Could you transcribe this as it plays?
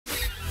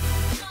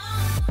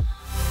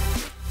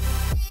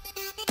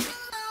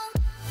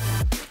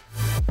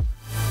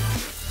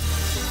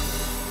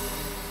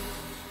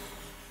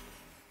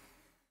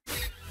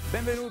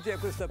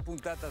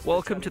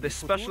Welcome to this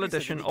special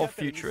edition of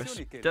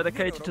Futuris,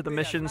 dedicated to the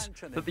missions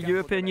that the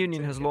European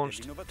Union has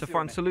launched to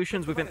find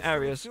solutions within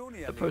areas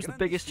that pose the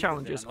biggest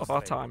challenges of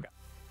our time.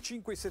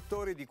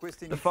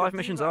 The 5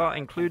 missions are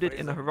included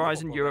in the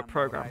Horizon Europe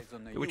programme,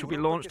 which will be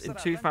launched in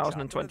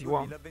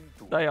 2021.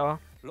 They are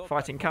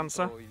fighting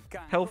cancer,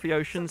 healthy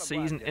oceans,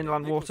 seas and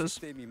inland waters,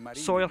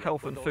 soil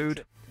health and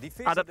food,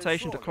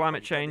 adaptation to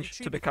climate change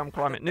to become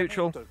climate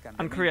neutral,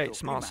 and create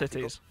smart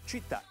cities.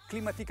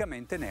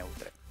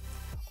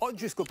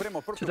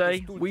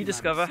 Today, we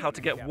discover how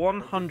to get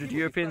 100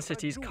 European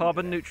cities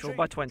carbon neutral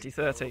by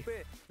 2030.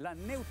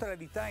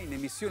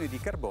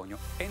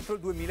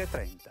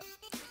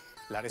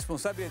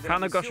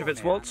 Hanna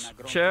Goshevitz-Waltz,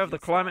 chair of the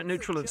Climate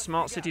Neutral and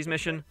Smart Cities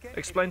mission,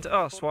 explained to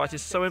us why it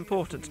is so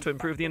important to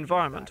improve the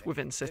environment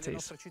within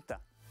cities.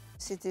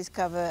 Cities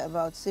cover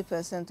about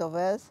 3% of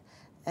Earth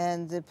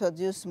and they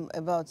produce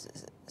about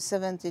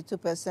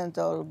 72%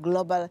 of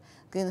global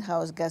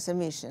greenhouse gas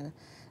emission.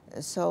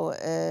 So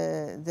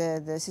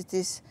the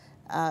cities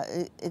are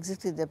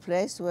exactly the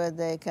place where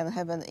they can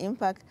have an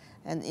impact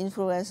and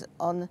influence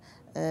on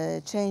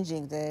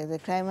changing the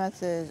climate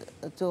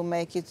to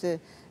make it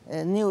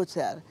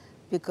neutral,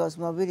 because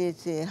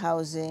mobility,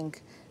 housing,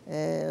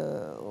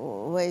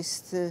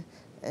 waste,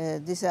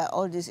 these are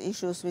all these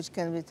issues which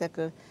can be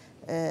tackled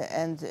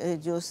and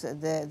reduce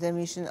the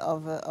emission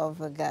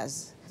of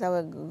gas.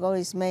 Our goal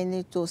is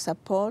mainly to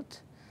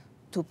support,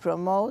 to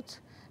promote,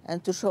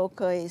 and to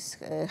showcase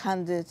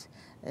 100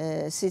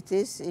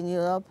 cities in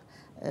Europe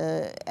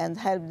and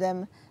help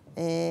them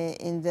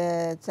in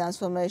the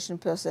transformation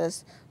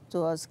process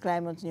towards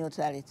climate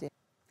neutrality.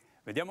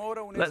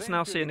 Let's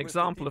now see an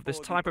example of this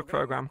type of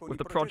programme with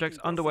the projects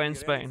underway in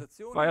Spain,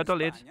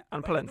 Valladolid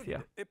and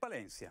Palencia.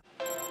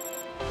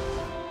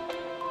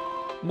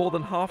 More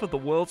than half of the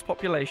world's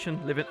population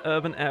live in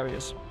urban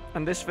areas,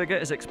 and this figure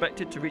is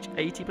expected to reach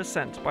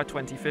 80% by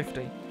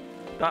 2050.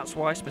 That's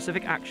why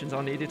specific actions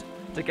are needed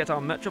to get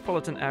our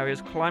metropolitan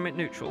areas climate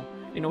neutral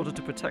in order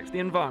to protect the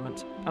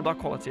environment and our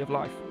quality of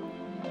life.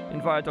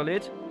 In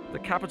Valladolid, the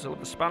capital of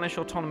the Spanish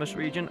autonomous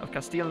region of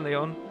Castilla and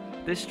León,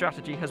 this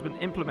strategy has been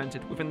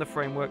implemented within the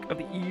framework of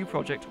the EU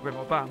project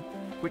Renourban,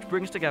 which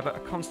brings together a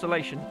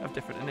constellation of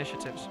different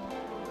initiatives.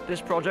 This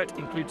project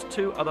includes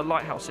 2 other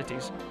lighthouse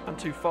cities and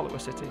 2 follower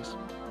cities.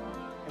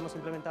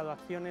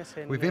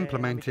 We've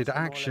implemented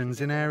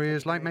actions in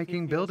areas like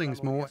making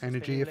buildings more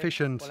energy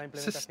efficient,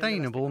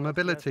 sustainable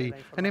mobility,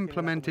 and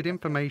implemented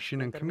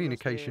information and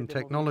communication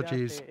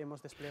technologies.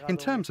 In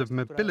terms of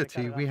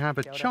mobility, we have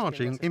a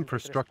charging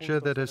infrastructure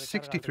that has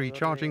 63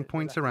 charging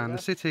points around the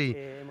city.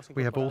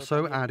 We have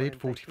also added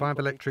 45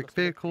 electric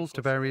vehicles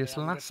to various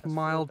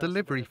last-mile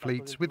delivery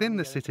fleets within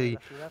the city,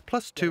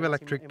 plus 2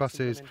 electric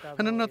buses,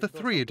 and another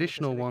 3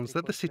 additional ones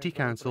that the City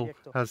Council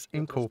has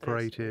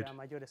incorporated.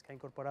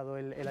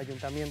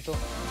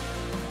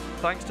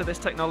 Thanks to this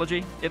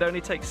technology, it only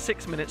takes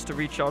 6 minutes to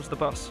recharge the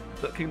bus,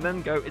 that can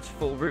then go its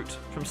full route,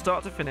 from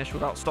start to finish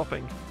without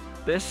stopping.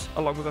 This,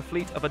 along with a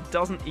fleet of a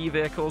dozen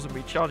e-vehicles and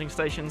recharging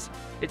stations,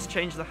 it's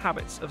changed the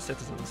habits of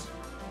citizens.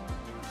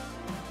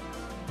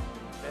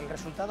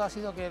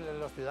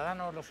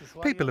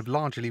 People have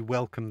largely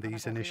welcomed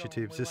these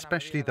initiatives,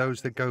 especially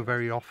those that go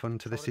very often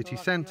to the city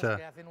centre,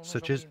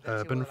 such as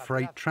urban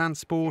freight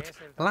transport,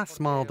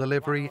 last-mile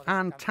delivery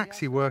and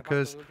taxi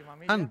workers,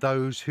 and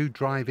those who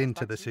drive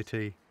into the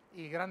city.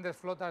 In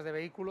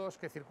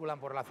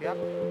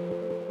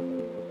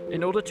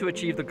order to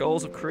achieve the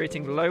goals of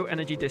creating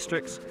low-energy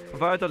districts,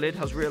 Valladolid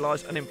has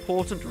realised an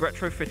important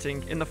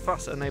retrofitting in the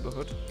Fasa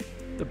neighbourhood.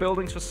 The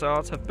building's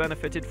facades have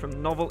benefited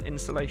from novel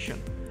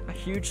insulation. A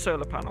huge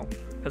solar panel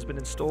has been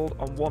installed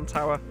on one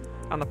tower,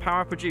 and the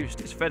power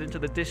produced is fed into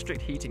the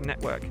district heating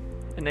network,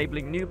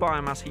 enabling new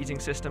biomass heating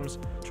systems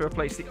to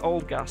replace the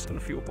old gas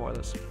and fuel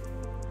boilers.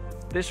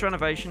 This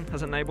renovation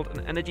has enabled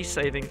an energy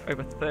saving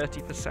over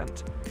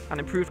 30% and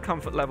improved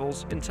comfort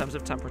levels in terms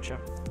of temperature.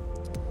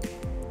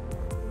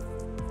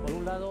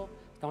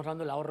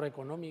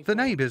 The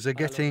neighbours are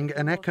getting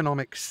an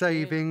economic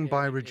saving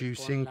by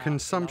reducing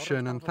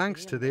consumption, and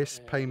thanks to this,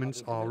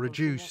 payments are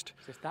reduced.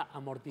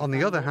 On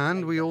the other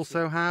hand, we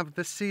also have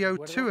the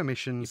CO2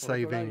 emissions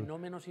saving.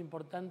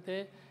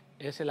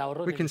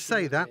 We can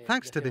say that,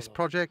 thanks to this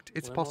project,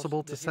 it's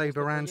possible to save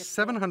around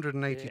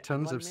 780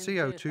 tonnes of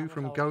CO2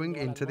 from going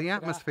into the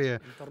atmosphere,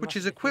 which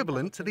is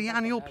equivalent to the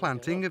annual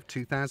planting of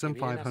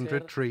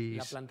 2,500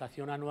 trees.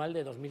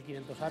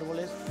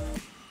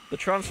 The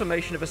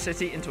transformation of a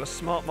city into a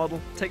smart model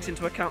takes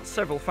into account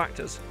several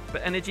factors,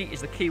 but energy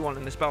is the key one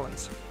in this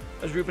balance,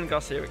 as Ruben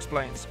Garcia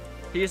explains.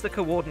 He is the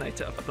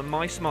coordinator of the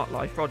My Smart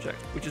Life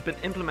project, which has been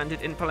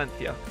implemented in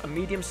Palencia, a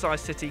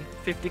medium-sized city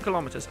 50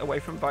 kilometres away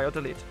from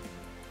Valladolid.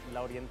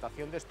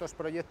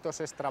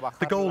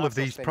 The goal of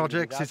these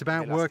projects is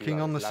about working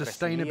on the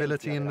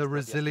sustainability and the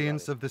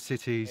resilience of the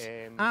cities.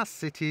 Our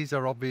cities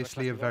are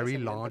obviously a very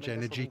large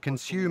energy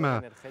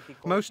consumer.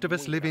 Most of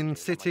us live in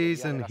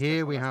cities, and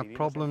here we have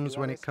problems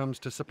when it comes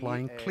to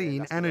supplying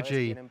clean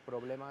energy.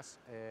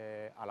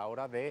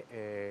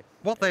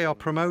 What they are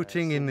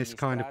promoting in this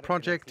kind of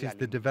project is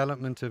the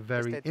development of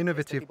very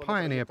innovative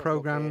pioneer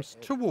programs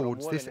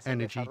towards this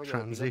energy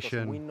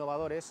transition.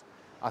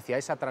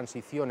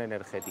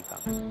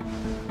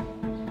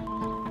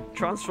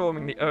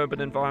 Transforming the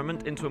urban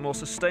environment into a more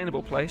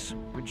sustainable place,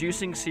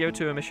 reducing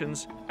CO2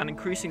 emissions and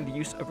increasing the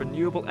use of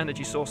renewable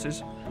energy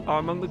sources are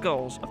among the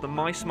goals of the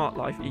My Smart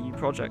Life EU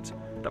project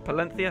that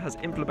Palencia has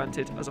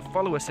implemented as a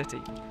follower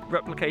city,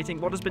 replicating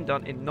what has been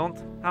done in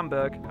Nantes,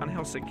 Hamburg and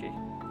Helsinki.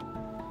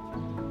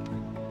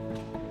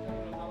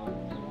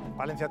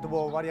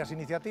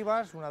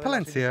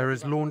 Palencia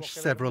has launched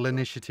several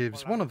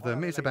initiatives. One of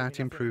them is about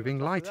improving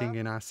lighting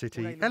in our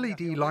city.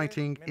 LED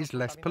lighting is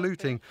less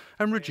polluting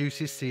and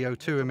reduces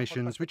CO2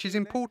 emissions, which is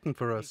important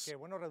for us.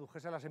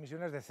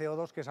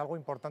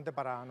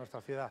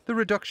 The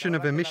reduction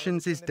of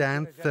emissions is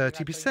down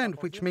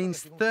 30%, which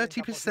means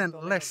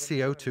 30% less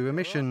CO2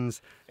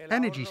 emissions.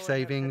 Energy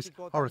savings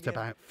are at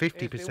about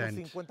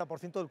 50%.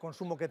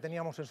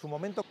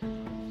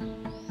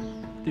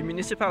 The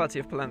municipality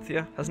of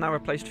Palencia has now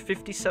replaced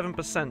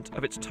 57%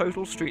 of its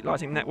total street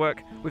lighting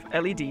network with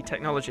LED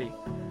technology.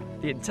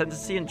 The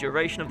intensity and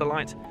duration of the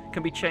light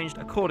can be changed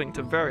according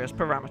to various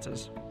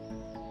parameters.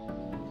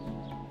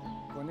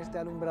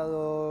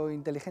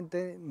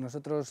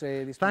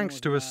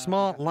 Thanks to a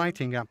smart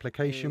lighting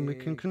application, we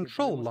can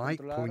control light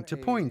point to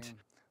point.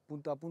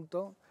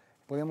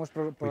 We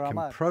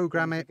can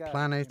program it,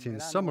 plan it in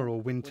summer or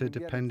winter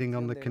depending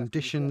on the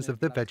conditions of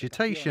the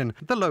vegetation,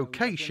 the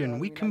location.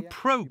 We can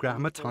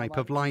program a type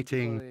of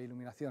lighting.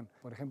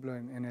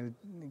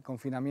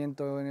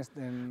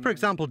 For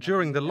example,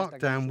 during the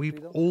lockdown,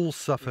 we've all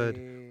suffered.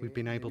 We've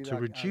been able to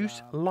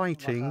reduce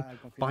lighting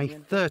by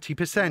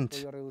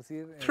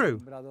 30%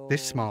 through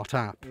this smart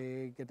app.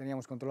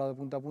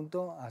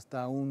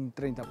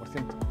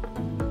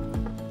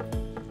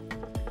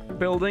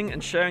 Building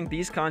and sharing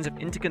these kinds of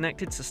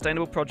interconnected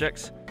sustainable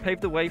projects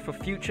pave the way for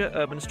future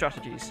urban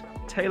strategies,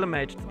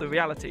 tailor-made to the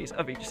realities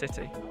of each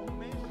city.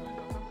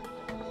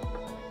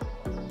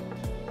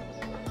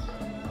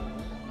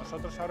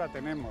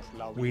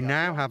 We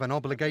now have an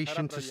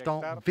obligation to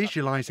start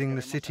visualizing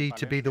the city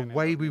to be the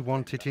way we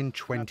want it in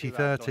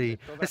 2030,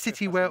 a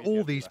city where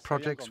all these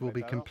projects will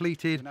be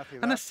completed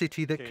and a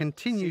city that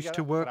continues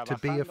to work to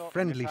be a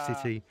friendly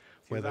city,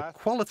 where the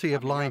quality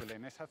of life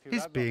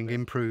is being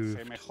improved.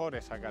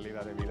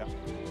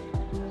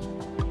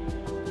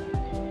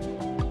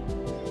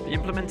 The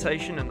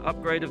implementation and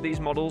upgrade of these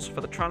models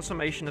for the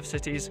transformation of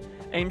cities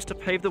aims to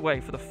pave the way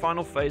for the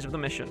final phase of the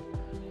mission,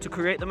 to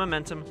create the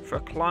momentum for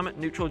a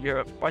climate-neutral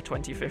Europe by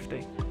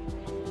 2050.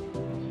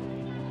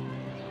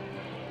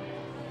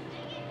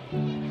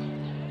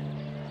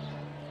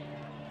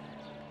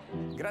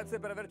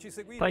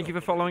 Thank you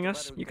for following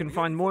us. You can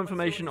find more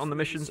information on the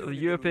missions of the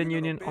European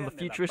Union on the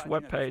Futuris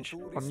webpage,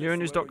 on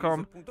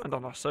Euronews.com and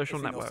on our social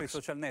networks.